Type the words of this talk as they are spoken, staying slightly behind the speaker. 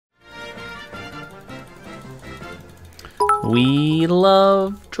We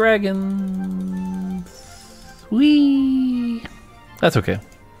love dragons. Wee. That's okay.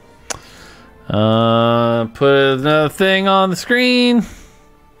 Put another thing on the screen.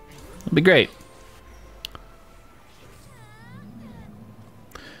 It'll be great.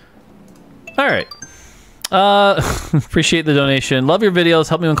 All right. Appreciate the donation. Love your videos.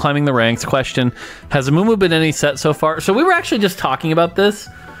 Help me when climbing the ranks. Question: has Amumu been any set so far? So we were actually just talking about this.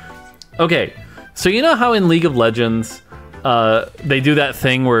 Okay, so you know how in League of Legends, they do that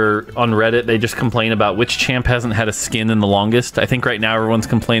thing where on Reddit they just complain about which champ hasn't had a skin in the longest. I think right now everyone's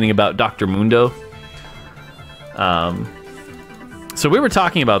complaining about Dr. Mundo. So we were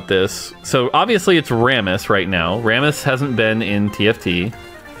talking about this. So obviously it's Rammus right now. Rammus hasn't been in TFT.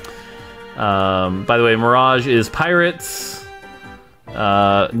 By the way, Mirage is Pirates.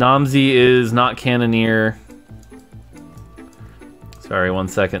 Namzi is not Cannoneer. Sorry, 1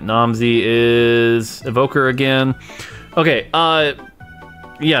 second. Namzi is Evoker again. Okay,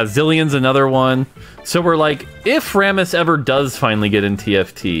 yeah, Zillion's another one. So we're like, if Rammus ever does finally get in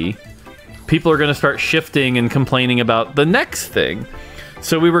TFT, people are going to start shifting and complaining about the next thing.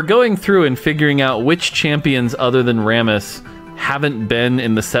 So we were going through and figuring out which champions other than Rammus haven't been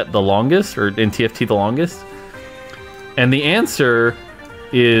in the set the longest, or in TFT the longest. And the answer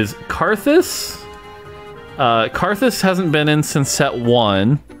is Karthus. Karthus hasn't been in since set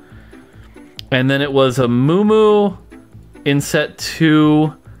 1. And then it was a Mumu in set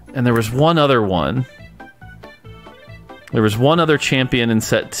 2. And there was one other one. There was one other champion in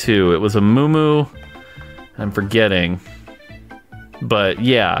set 2. It was a Mumu. I'm forgetting. But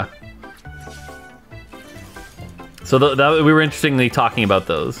yeah. So that we were interestingly talking about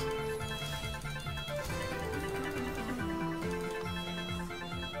those.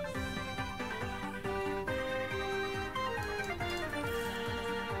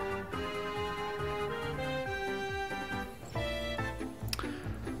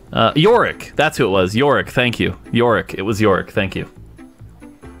 Yorick, that's who it was. Yorick, thank you. Yorick, it was Yorick, thank you.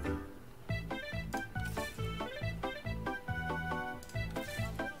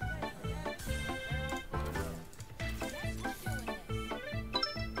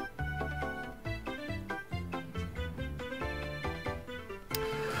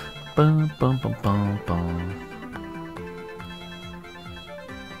 Bum, bum, bum, bum, bum.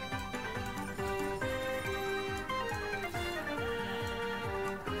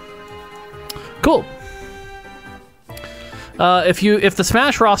 Cool. If the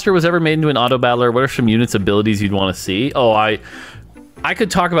Smash roster was ever made into an auto battler, what are some units' abilities you'd want to see? Oh, I could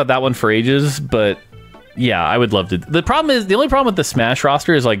talk about that one for ages, but yeah, I would love to. The only problem with the Smash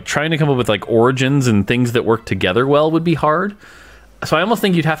roster is like trying to come up with like origins and things that work together well would be hard. So I almost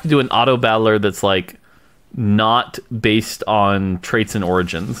think you'd have to do an auto battler that's like not based on traits and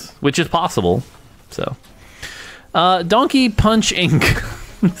origins, which is possible. So, Donkey Punch Inc.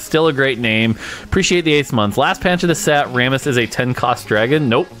 Still a great name. Appreciate the 8th month. Last patch of the set, Rammus is a 10-cost dragon.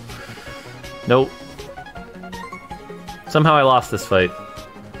 Nope. Nope. Somehow I lost this fight.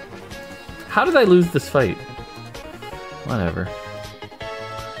 How did I lose this fight? Whatever.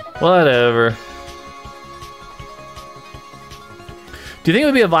 Whatever. Do you think it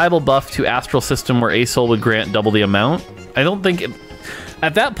would be a viable buff to Astral System where Asol would grant double the amount? I don't think...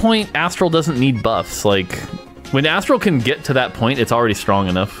 At that point, Astral doesn't need buffs. Like, when Astral can get to that point, it's already strong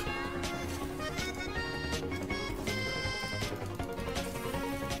enough.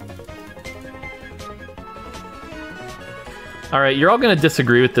 Alright, you're all going to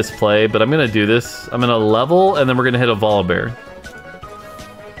disagree with this play, but I'm going to do this. I'm going to level, and then we're going to hit a Volibear.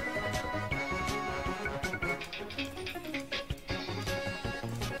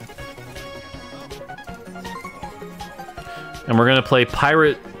 And we're gonna play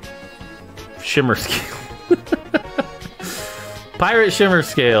Pirate Shimmer Scale. Pirate Shimmer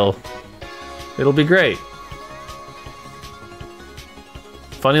Scale. It'll be great.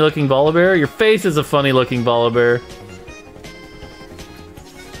 Funny looking Volibear? Your face is a funny looking Volibear.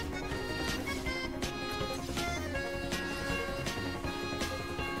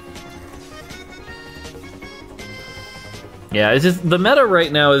 Yeah, it's just the meta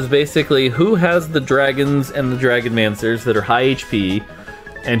right now is basically who has the dragons and the Dragonmancers that are high HP,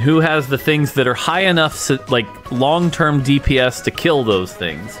 and who has the things that are high enough, like long-term DPS to kill those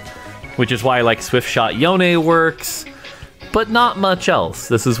things. Which is why like Swift Shot Yone works, but not much else.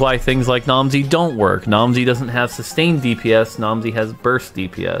 This is why things like Namzi don't work. Namzi doesn't have sustained DPS, Namzi has burst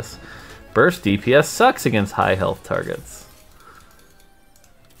DPS. Burst DPS sucks against high health targets.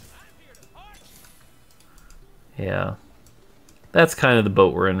 Yeah. That's kind of the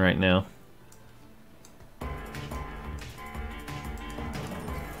boat we're in right now.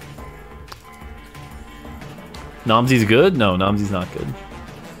 Nomsy's good? No, Nomsy's not good.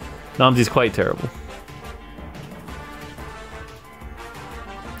 Nomsy's quite terrible.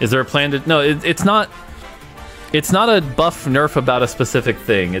 Is there a plan to... No, it's not... It's not a buff nerf about a specific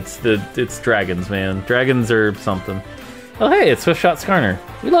thing. It's dragons, man. Dragons are something. Oh, hey, it's Swift Shot Skarner.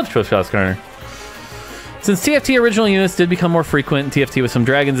 We love Swift Shot Skarner. Since TFT original units did become more frequent in TFT with some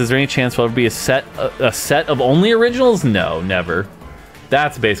dragons, is there any chance there'll be a set of only originals? No, never.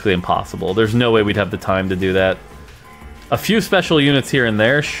 That's basically impossible. There's no way we'd have the time to do that. A few special units here and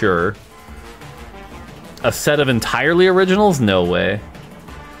there, sure. A set of entirely originals? No way.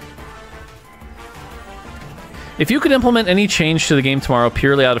 If you could implement any change to the game tomorrow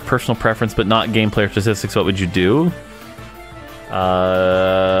purely out of personal preference but not game player statistics, what would you do?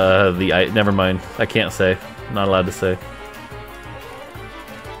 Never mind. I can't say. I'm not allowed to say.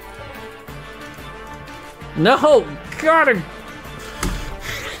 No! God!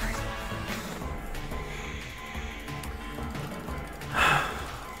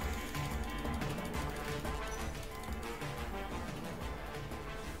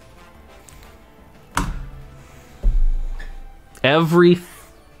 Every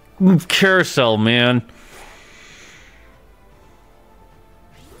carousel, man.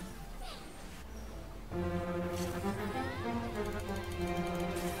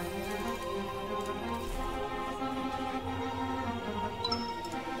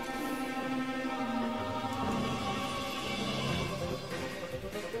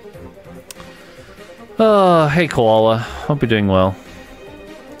 Oh, hey Koala. Hope you're doing well.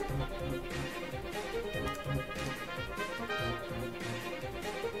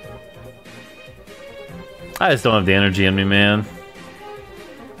 I just don't have the energy in me, man.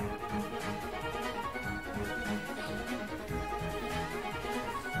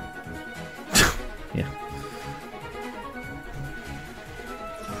 Yeah.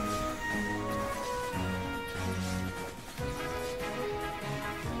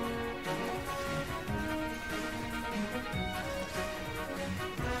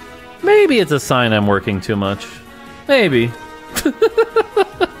 Maybe it's a sign I'm working too much. Maybe.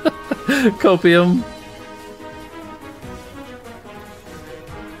 Copium.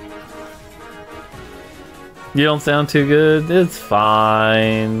 You don't sound too good? It's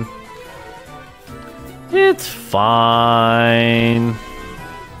fine. It's fine.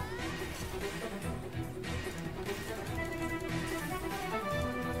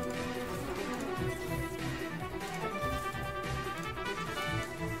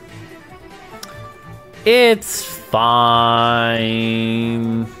 It's fine.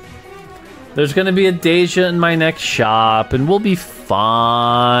 There's gonna be a Deja in my next shop, and we'll be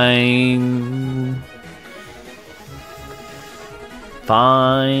fine.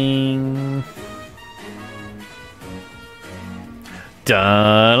 Fine.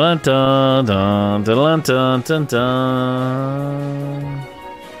 Dun dun dun dun dun dun dun.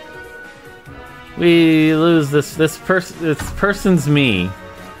 We lose this person's me.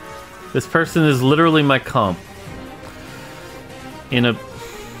 This person is literally my comp. In a...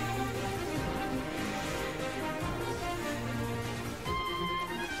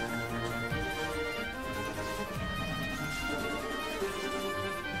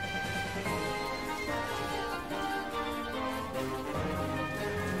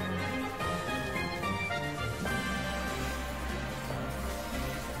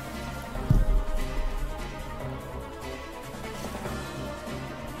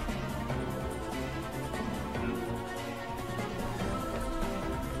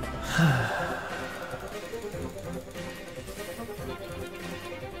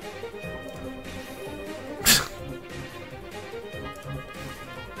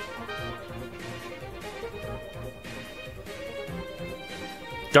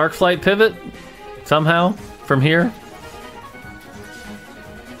 Darkflight pivot? Somehow? From here?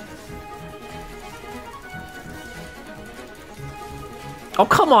 Oh,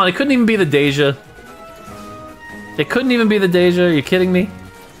 come on. It couldn't even be the Deja. It couldn't even be the Deja. Are you kidding me?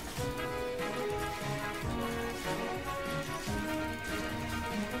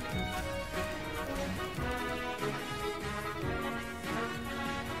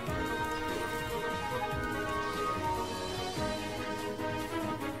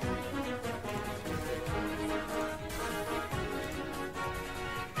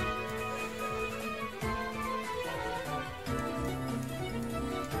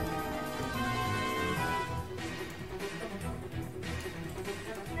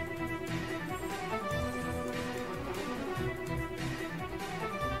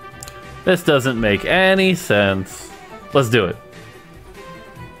 This doesn't make any sense. Let's do it.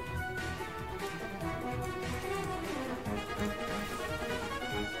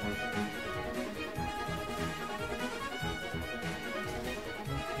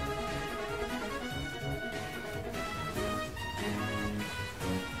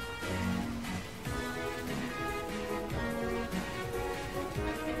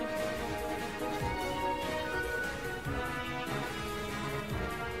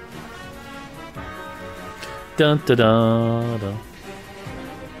 Dun dun dun dun.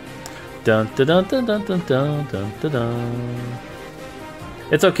 Dun dun dun dun dun dun dun dun dun dun.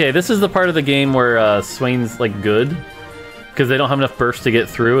 It's okay. This is the part of the game where Swain's like good because they don't have enough burst to get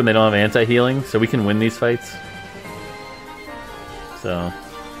through and they don't have anti-healing, so we can win these fights. So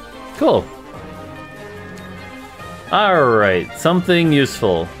cool. All right, something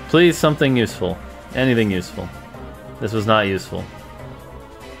useful. Please, something useful. Anything useful. This was not useful.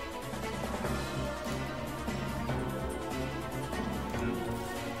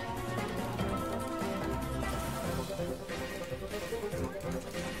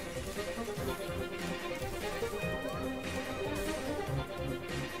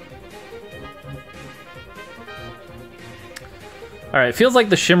 Alright, feels like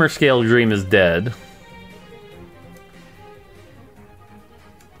the Shimmer Scale Dream is dead.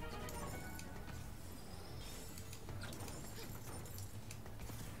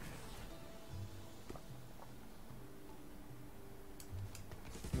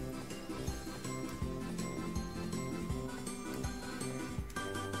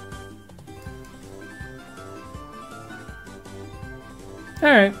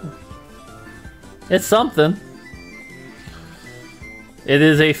 Alright. It's something. It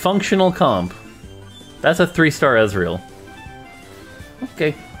is a functional comp. That's a 3-star Ezreal.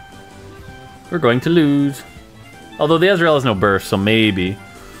 Okay. We're going to lose. Although the Ezreal has no burst, so maybe.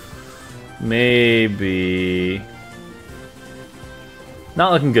 Maybe.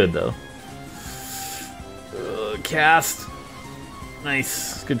 Not looking good, though. Cast.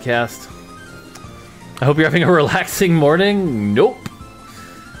 Nice. Good cast. I hope you're having a relaxing morning. Nope.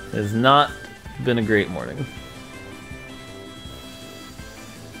 It has not been a great morning.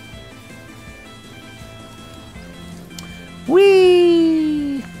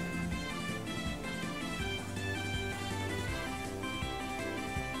 Whee!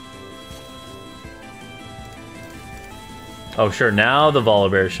 Oh, sure. Now the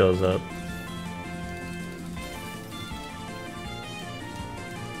Volibear shows up.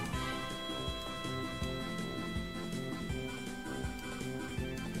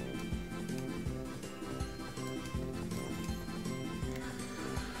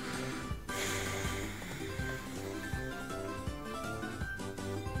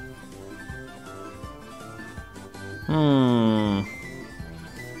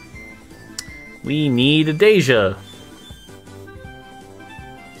 We need a Deja.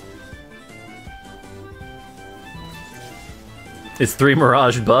 Is 3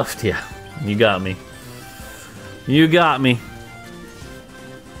 Mirage buffed? Yeah, you got me. You got me.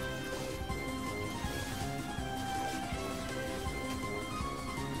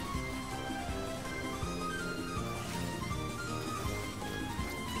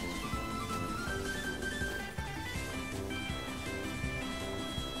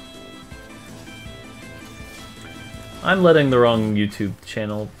 I'm letting the wrong YouTube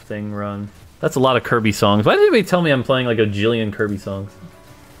channel thing run. That's a lot of Kirby songs. Why did anybody tell me I'm playing like a jillion Kirby songs?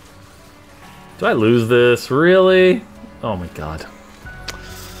 Do I lose this? Really? Oh my god.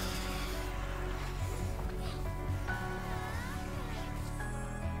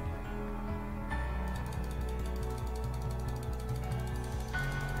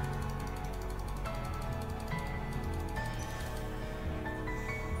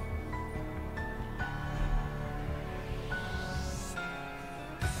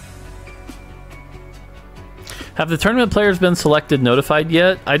 Have the tournament players been selected, notified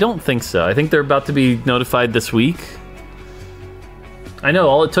yet? I don't think so. I think they're about to be notified this week. I know,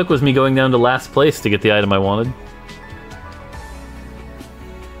 all it took was me going down to last place to get the item I wanted.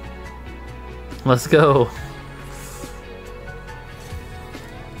 Let's go.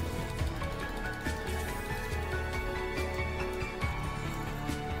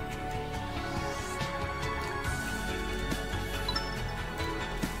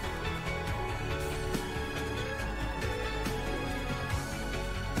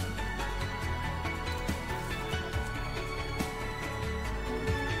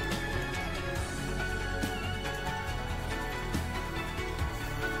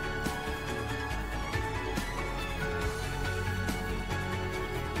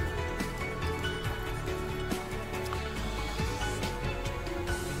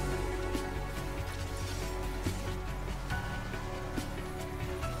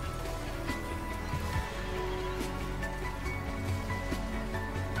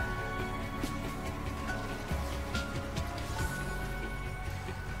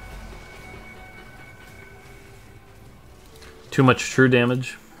 Too much true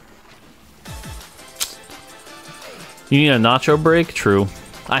damage. You need a nacho break? True.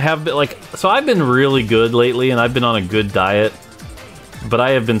 I have been, like, so I've been really good lately and I've been on a good diet, but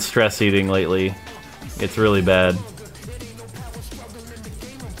I have been stress eating lately It's really bad.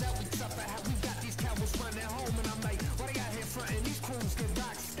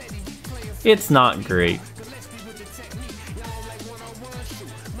 It's not great.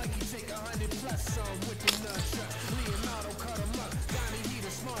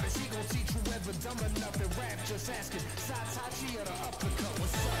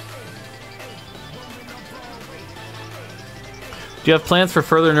 Do you have plans for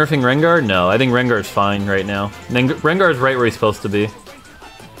further nerfing Rengar? No, I think Rengar's fine right now. Rengar's right where he's supposed to be.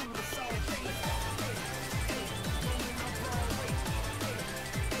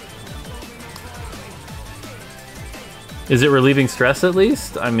 Is it relieving stress at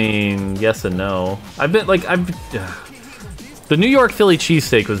least? I mean, yes and no. The New York Philly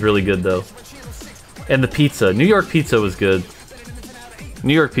cheesesteak was really good though. And the pizza. New York pizza was good.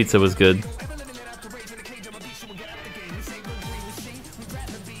 New York pizza was good.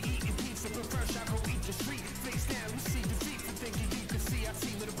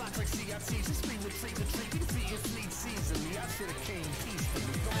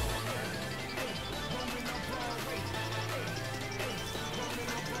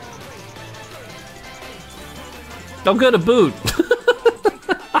 Oh good, a boot.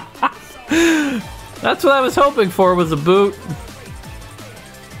 That's what I was hoping for, was a boot.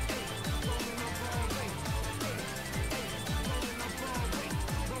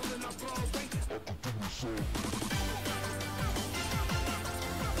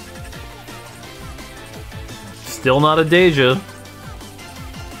 Still not a Deja.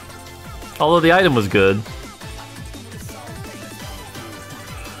 Although the item was good.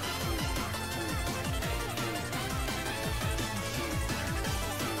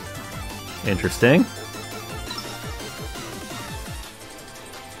 Interesting.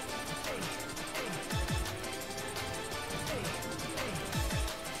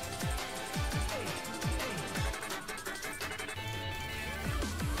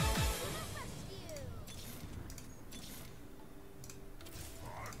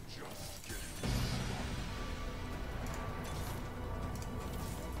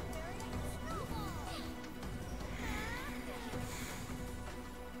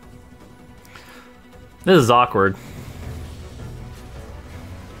 This is awkward.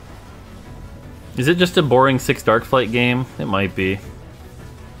 Is it just a boring 6 Darkflight game? It might be.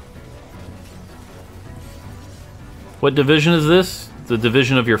 What division is this? The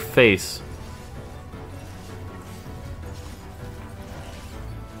division of your face.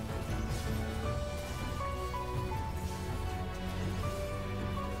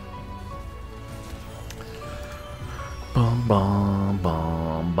 Bum bum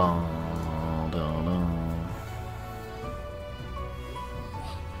bum bum.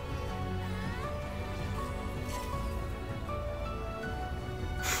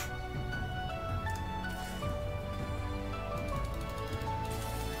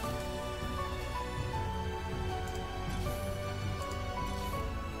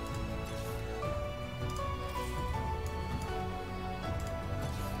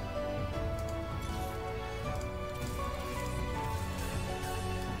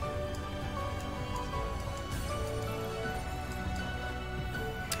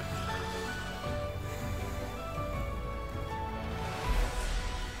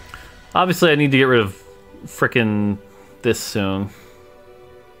 Obviously, I need to get rid of frickin' this soon.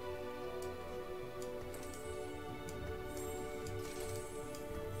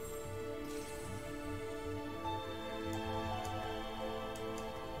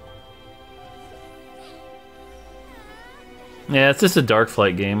 Yeah, it's just a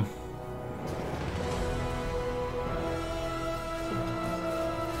Darkflight game.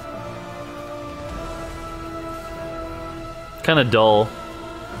 Kind of dull.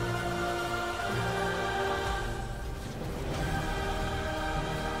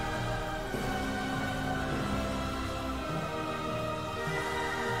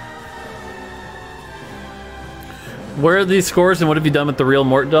 Where are these scores and what have you done with the real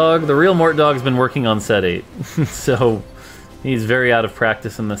Mortdog? The real Mortdog's been working on set 8, so he's very out of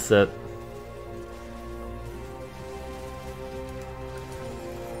practice in this set.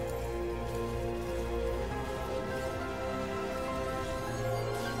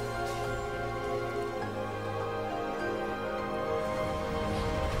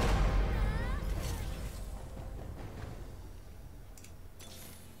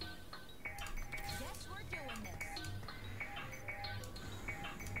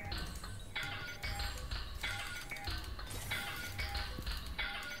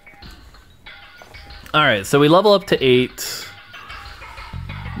 Alright, so we level up to 8.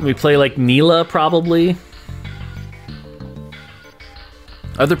 We play like Neela, probably.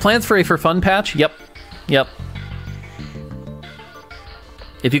 Are there plans for a for fun patch? Yep. Yep.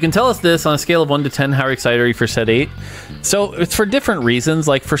 If you can tell us this on a scale of 1 to 10, how excited are you for set 8? So it's for different reasons.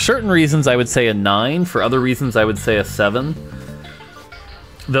 Like for certain reasons, I would say a 9. For other reasons, I would say a 7.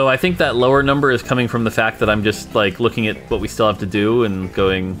 Though I think that lower number is coming from the fact that I'm just like looking at what we still have to do and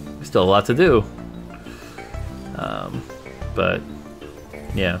going, we still have a lot to do. But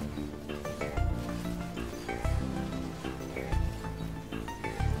yeah.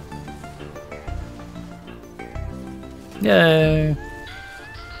 Yay.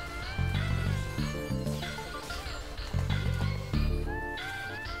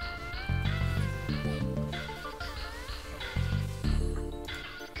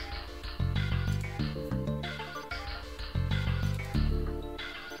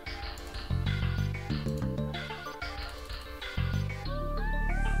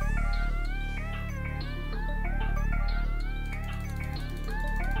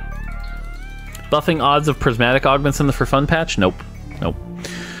 Buffing odds of prismatic augments in the for fun patch? Nope. Nope.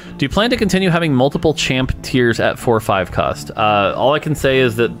 Do you plan to continue having multiple champ tiers at 4-5 cost? All I can say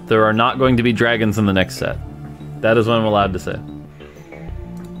is that there are not going to be dragons in the next set. That is what I'm allowed to say.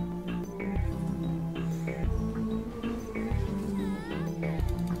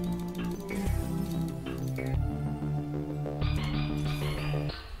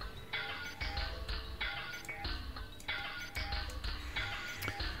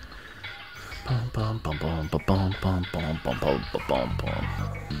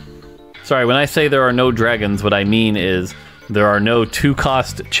 Sorry, when I say there are no dragons, what I mean is there are no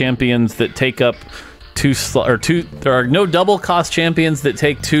 2-cost champions that take up 2 slots, or there are no double cost champions that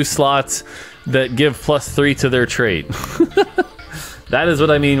take 2 slots that give +3 to their trait. That is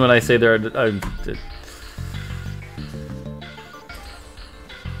what I mean when I say there are.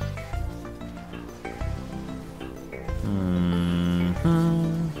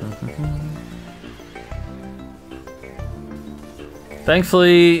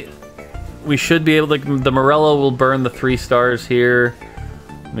 Thankfully, we should be able to. The Morello will burn the 3 stars here.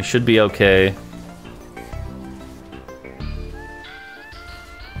 We should be okay.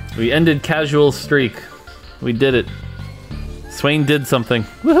 We ended casual streak. We did it. Swain did something.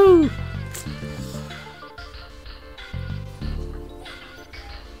 Woohoo!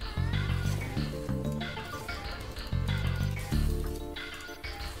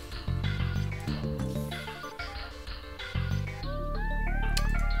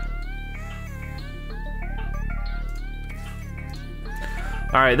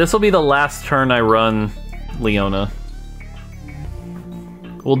 Alright, this will be the last turn I run Leona.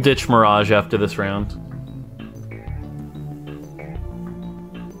 We'll ditch Mirage after this round.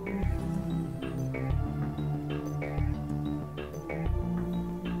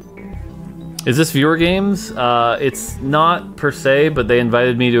 Is this viewer games? It's not per se, but they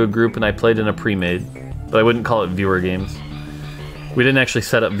invited me to a group and I played in a pre-made. But I wouldn't call it viewer games. We didn't actually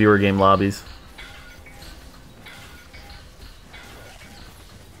set up viewer game lobbies.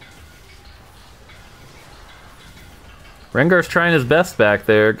 Rengar's trying his best back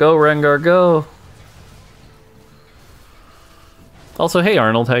there. Go, Rengar, go! Also, hey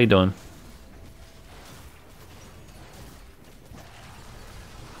Arnold, how you doing?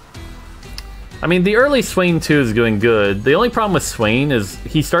 I mean, the early Swain 2 is doing good. The only problem with Swain is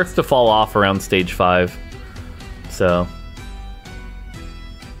he starts to fall off around stage 5. So...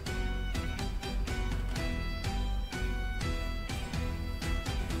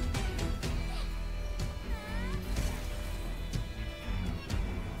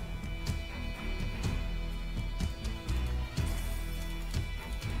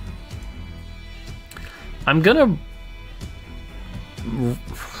 I'm gonna...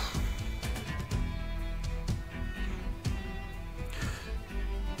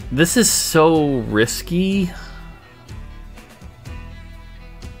 This is so risky.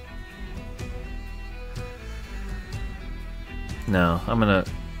 No, I'm gonna...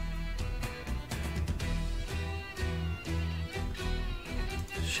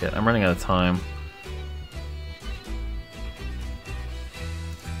 Shit, I'm running out of time.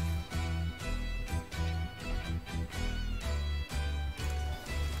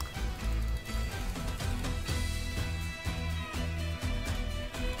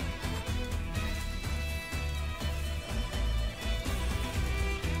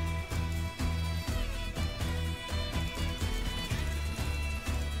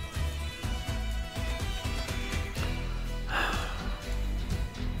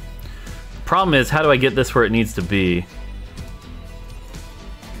 Problem is, how do I get this where it needs to be?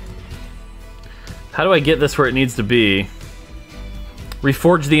 How do I get this where it needs to be?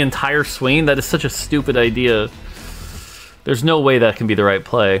 Reforge the entire Swain? That is such a stupid idea. There's no way that can be the right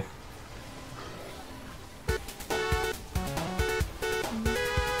play.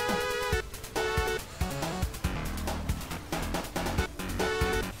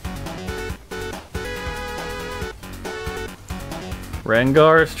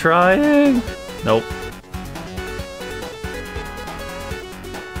 Rengar's trying. Nope.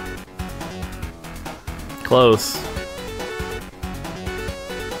 Close.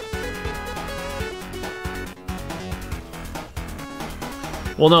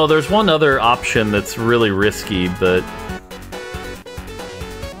 Well, no, there's one other option that's really risky, but...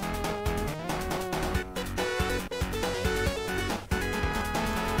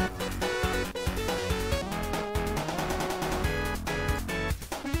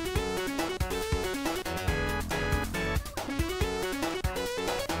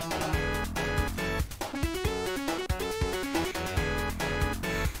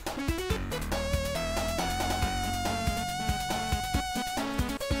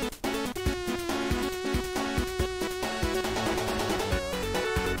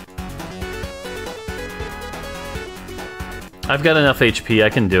 I've got enough HP, I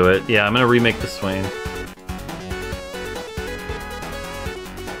can do it. Yeah, I'm gonna remake the Swain.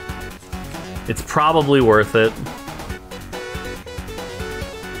 It's probably worth it.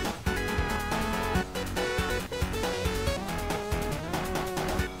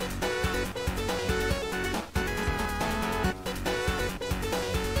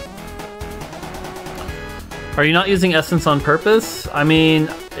 Are you not using Essence on purpose? I mean,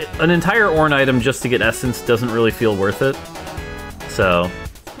 an entire Ornn item just to get Essence doesn't really feel worth it. So,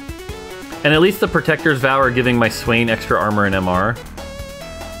 and at least the Protector's Vow are giving my Swain extra armor and MR.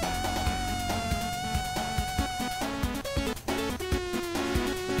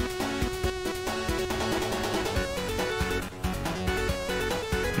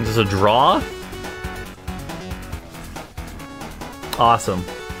 Is this a draw? Awesome.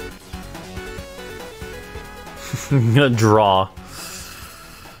 I'm gonna draw.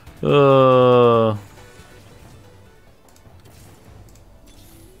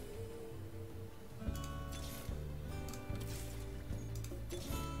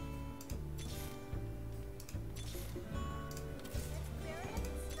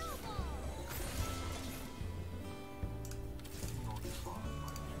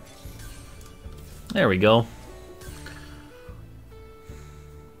 There we go.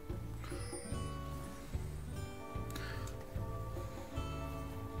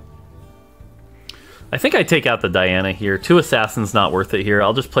 I think I take out the Diana here. 2 Assassins not worth it here.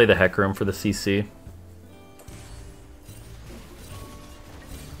 I'll just play the Hecarim for the CC.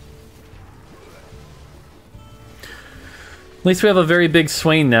 At least we have a very big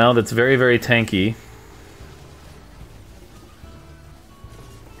Swain now that's very, very tanky.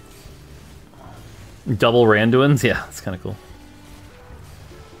 Double Randuins? Yeah, that's kind of cool.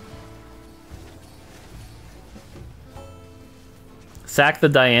 Sack the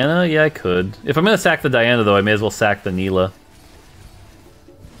Diana? Yeah, I could. If I'm going to sack the Diana, though, I may as well sack the Neela.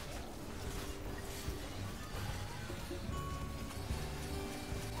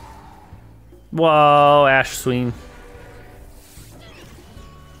 Whoa, Ash Swing.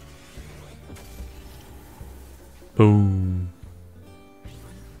 Boom.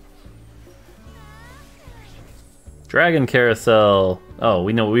 Dragon Carousel. Oh,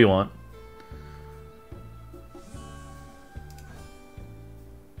 we know what we want.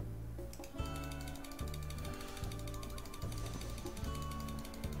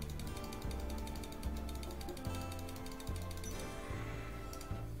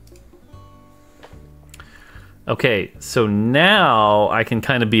 Okay, so now I can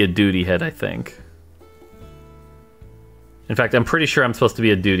kind of be a duty head, I think. In fact, I'm pretty sure I'm supposed to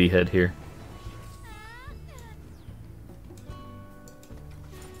be a duty head here.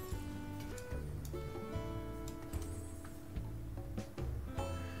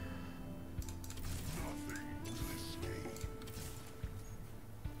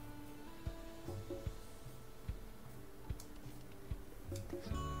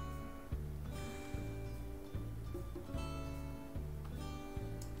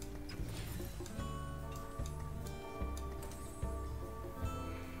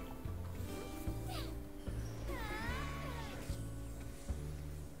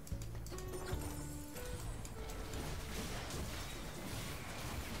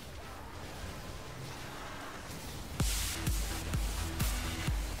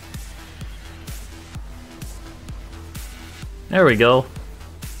 There we go.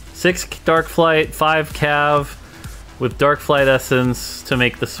 6 Darkflight, 5 Cav, with Darkflight Essence to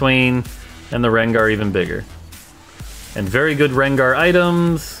make the Swain and the Rengar even bigger. And very good Rengar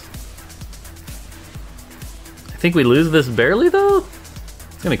items. I think we lose this barely, though?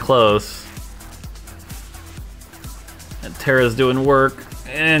 It's gonna be close. And Terra's doing work,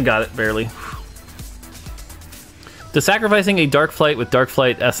 and got it, barely. Does sacrificing a Darkflight with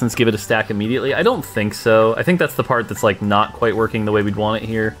Darkflight Essence give it a stack immediately? I don't think so. I think that's the part that's like not quite working the way we'd want it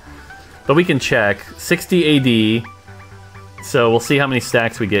here. But we can check. 60 AD. So we'll see how many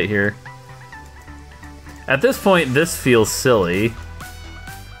stacks we get here. At this point, this feels silly.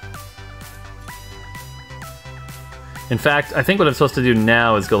 In fact, I think what I'm supposed to do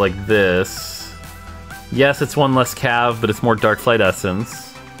now is go like this. Yes, it's one less cav, but it's more Darkflight Essence.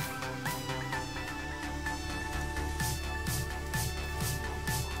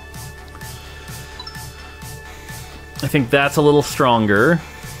 I think that's a little stronger.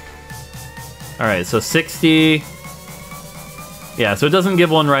 Alright, so 60. Yeah, so it doesn't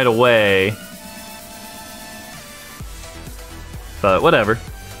give one right away. But whatever.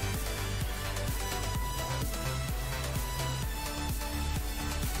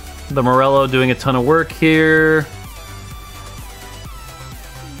 The Morello doing a ton of work here.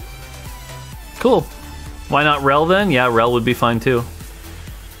 Cool. Why not Rel then? Yeah, Rel would be fine too.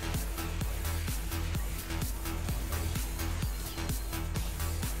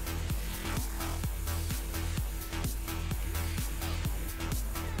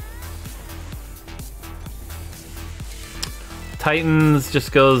 Titans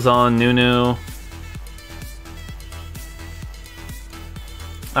just goes on Nunu.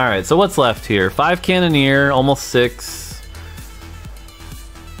 Alright, so what's left here? 5 Cannoneer, almost 6.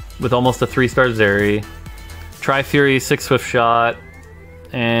 With almost a 3-star Zeri. Tri-Fury, 6 Swift Shot.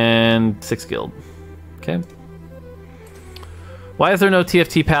 And 6 Guild. Okay. Why is there no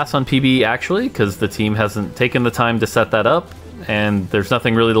TFT pass on PBE actually? Because the team hasn't taken the time to set that up. And there's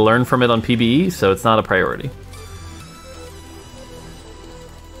nothing really to learn from it on PBE, so it's not a priority.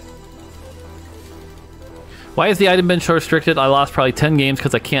 Why is the item bench so restricted? I lost probably 10 games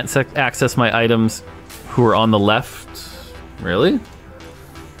because I can't access my items who are on the left. Really?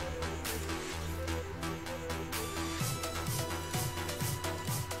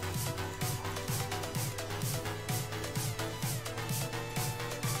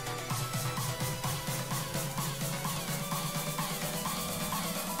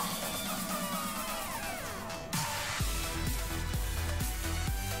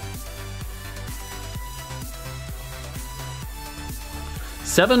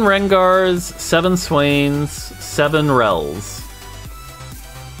 Seven Rengars, 7 Swains, 7 Rels.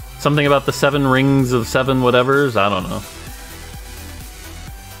 Something about the 7 rings of 7 whatevers? I don't know.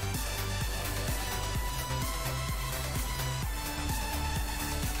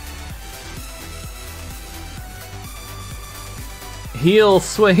 Heal,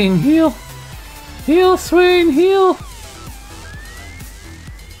 Swain, heal! Heal, Swain, heal!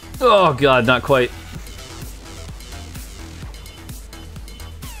 Oh god, not quite.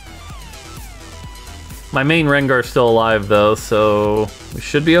 My main Rengar's still alive though, so we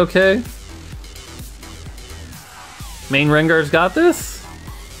should be okay. Main Rengar's got this?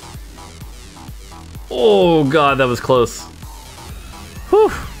 Oh god, that was close.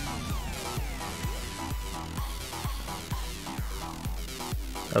 Whew.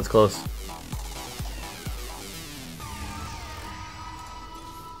 That was close.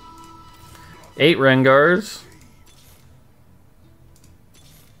 Eight Rengars.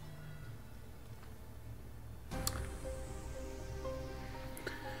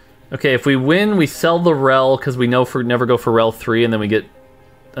 Okay, if we win, we sell the Rel because we know never go for Rel 3 and then we get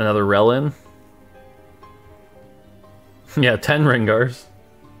another Rel in. Yeah, 10 Rengars.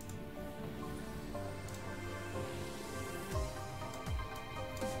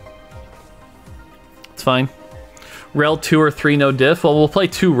 It's fine. Rel 2 or 3, no diff. Well, we'll play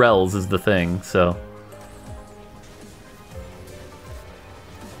 2 Rels is the thing, so.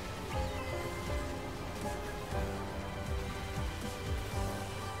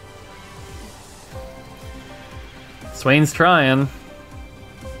 Swain's trying.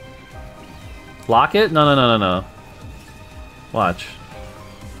 Lock it? No, no, no, no, no. Watch.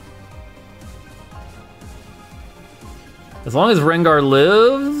 As long as Rengar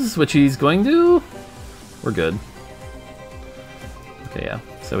lives, which he's going to, we're good. Okay, yeah.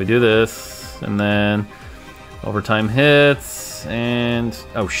 So we do this, and then overtime hits, and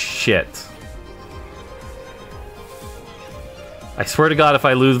oh shit. I swear to God, if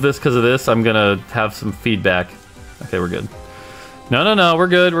I lose this because of this, I'm gonna have some feedback. Okay, we're good. No, no, no, we're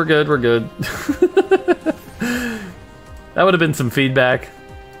good, we're good, we're good. That would have been some feedback.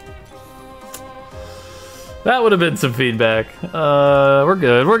 That would have been some feedback. We're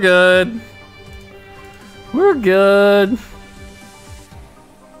good, we're good. We're good.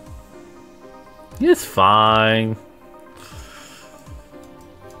 It's fine.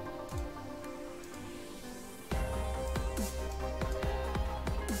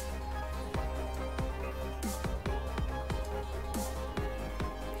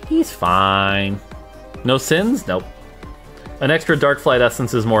 He's fine. No sins? Nope. An extra Darkflight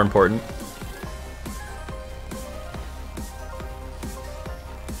essence is more important.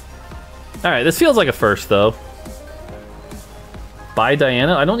 Alright, this feels like a first, though. Buy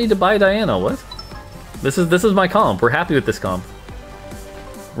Diana? I don't need to buy Diana, what? This is my comp. We're happy with this comp.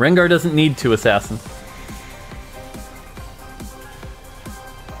 Rengar doesn't need 2 assassin.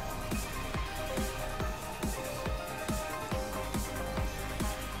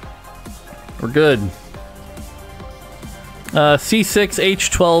 We're good.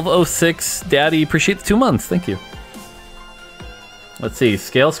 C6H1206, Daddy, appreciate the 2 months. Thank you. Let's see.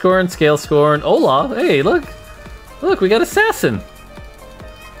 Scale Scorn, Scale Scorn. Olaf, hey, look. Look, we got Assassin.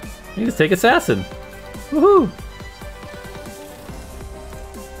 You just take Assassin. Woohoo.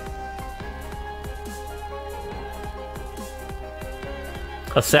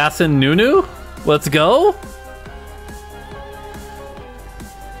 Assassin Nunu? Let's go.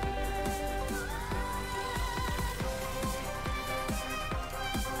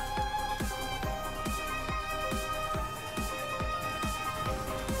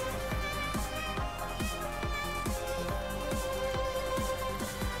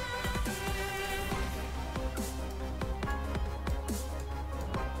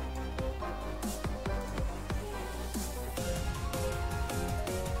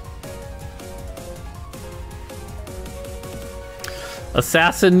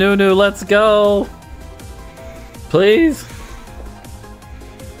 Assassin Nunu, let's go! Please?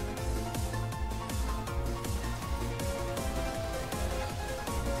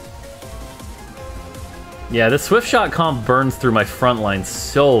 Yeah, this Swift Shot comp burns through my front line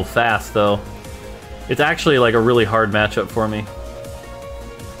so fast, though. It's actually like a really hard matchup for me.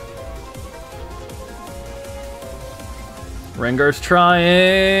 Rengar's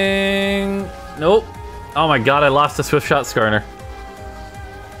trying... Nope. Oh my god, I lost a Swift Shot Skarner.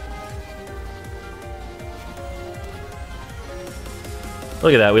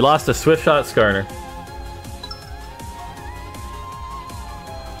 Look at that, we lost a Swift Shot Skarner.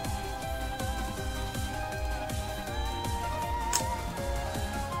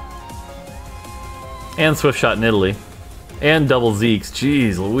 And Swift Shot in Italy. And double Zeeks,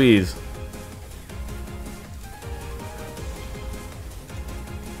 jeez Louise.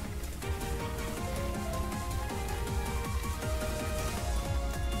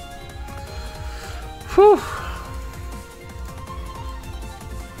 Whew.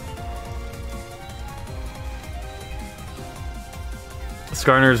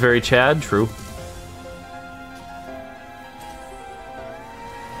 Skarner is very Chad, true.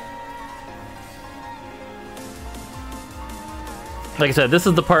 Like I said, this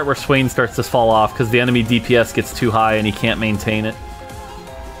is the part where Swain starts to fall off because the enemy DPS gets too high and he can't maintain it.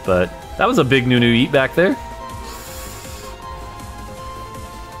 But that was a big Nunu eat back there.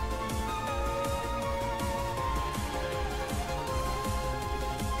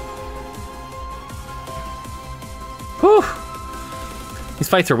 Whew. These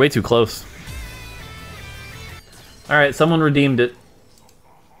fights are way too close. Alright, someone redeemed it.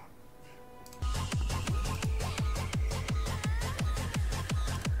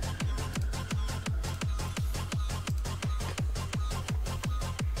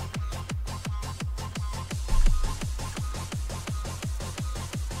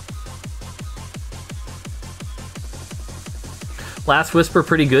 Last Whisper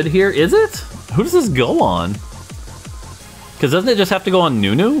pretty good here, is it? Who does this go on? Because doesn't it just have to go on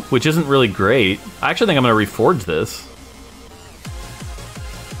Nunu? Which isn't really great. I actually think I'm going to reforge this.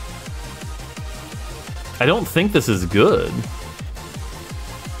 I don't think this is good.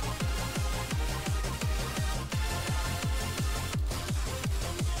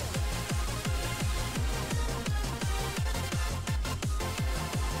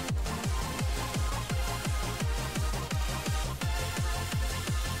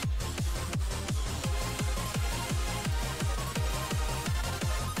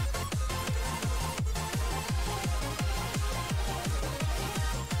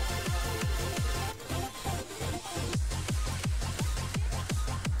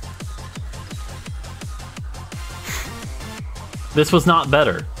 This was not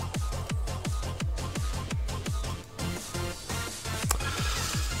better.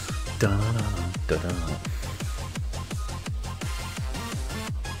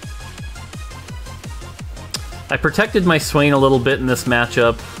 I protected my Swain a little bit in this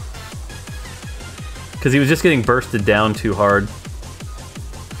matchup because he was just getting bursted down too hard.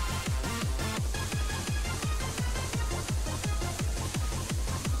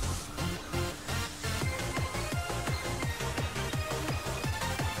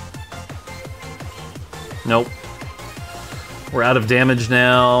 Nope. We're out of damage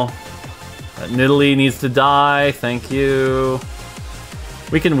now. Nidalee needs to die. Thank you.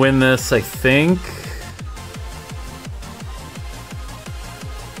 We can win this, I think.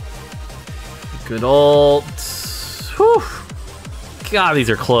 Good ult. Whew. God, these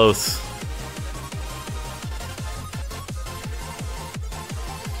are close.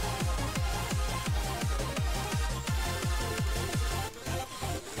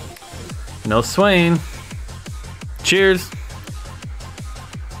 No Swain. Cheers.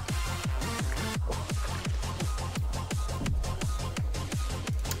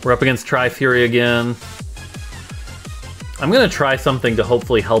 We're up against Tri-Fury again. I'm gonna try something to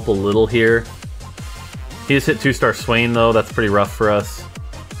hopefully help a little here. He just hit 2-star Swain though, that's pretty rough for us.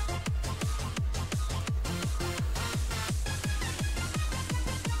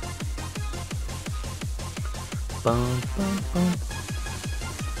 Bum, bum, bum.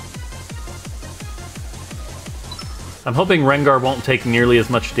 I'm hoping Rengar won't take nearly as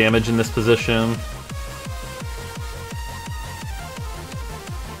much damage in this position.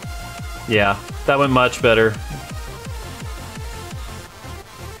 Yeah, that went much better.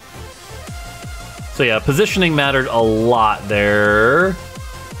 So yeah, positioning mattered a lot there.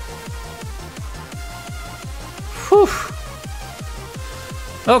 Whew.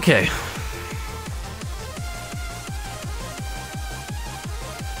 Okay.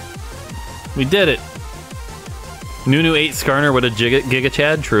 We did it. Nunu 8 Skarner with a Giga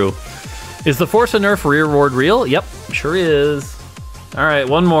Chad? True. Is the Force of Nerf rear ward real? Yep, sure is. Alright,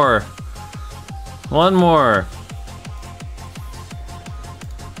 one more. One more.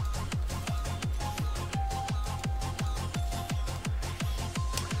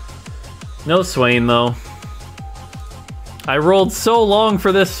 No Swain, though. I rolled so long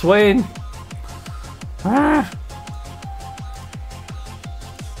for this Swain. Ah.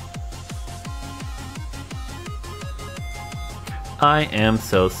 I am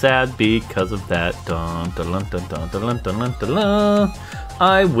so sad because of that. Dun, dun, dun, dun, dun, dun, dun, dun, dun, dun.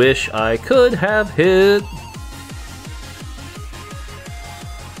 I wish I could have hit.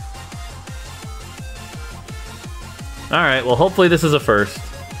 Alright, well hopefully this is a first.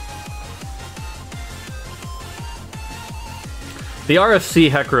 The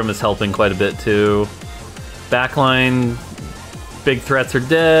RFC Hecarim is helping quite a bit too. Backline, big threats are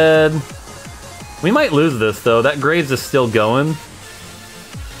dead. We might lose this though, that Graves is still going.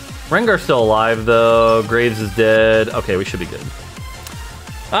 Rengar's still alive though, Graves is dead. Okay, we should be good.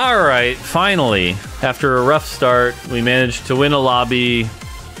 Alright, finally, after a rough start, we managed to win a lobby.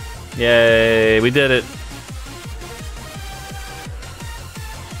 Yay, we did it.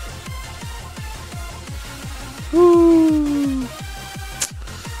 Woo.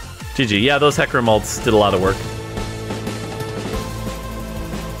 GG, yeah, those Hecarim ults did a lot of work.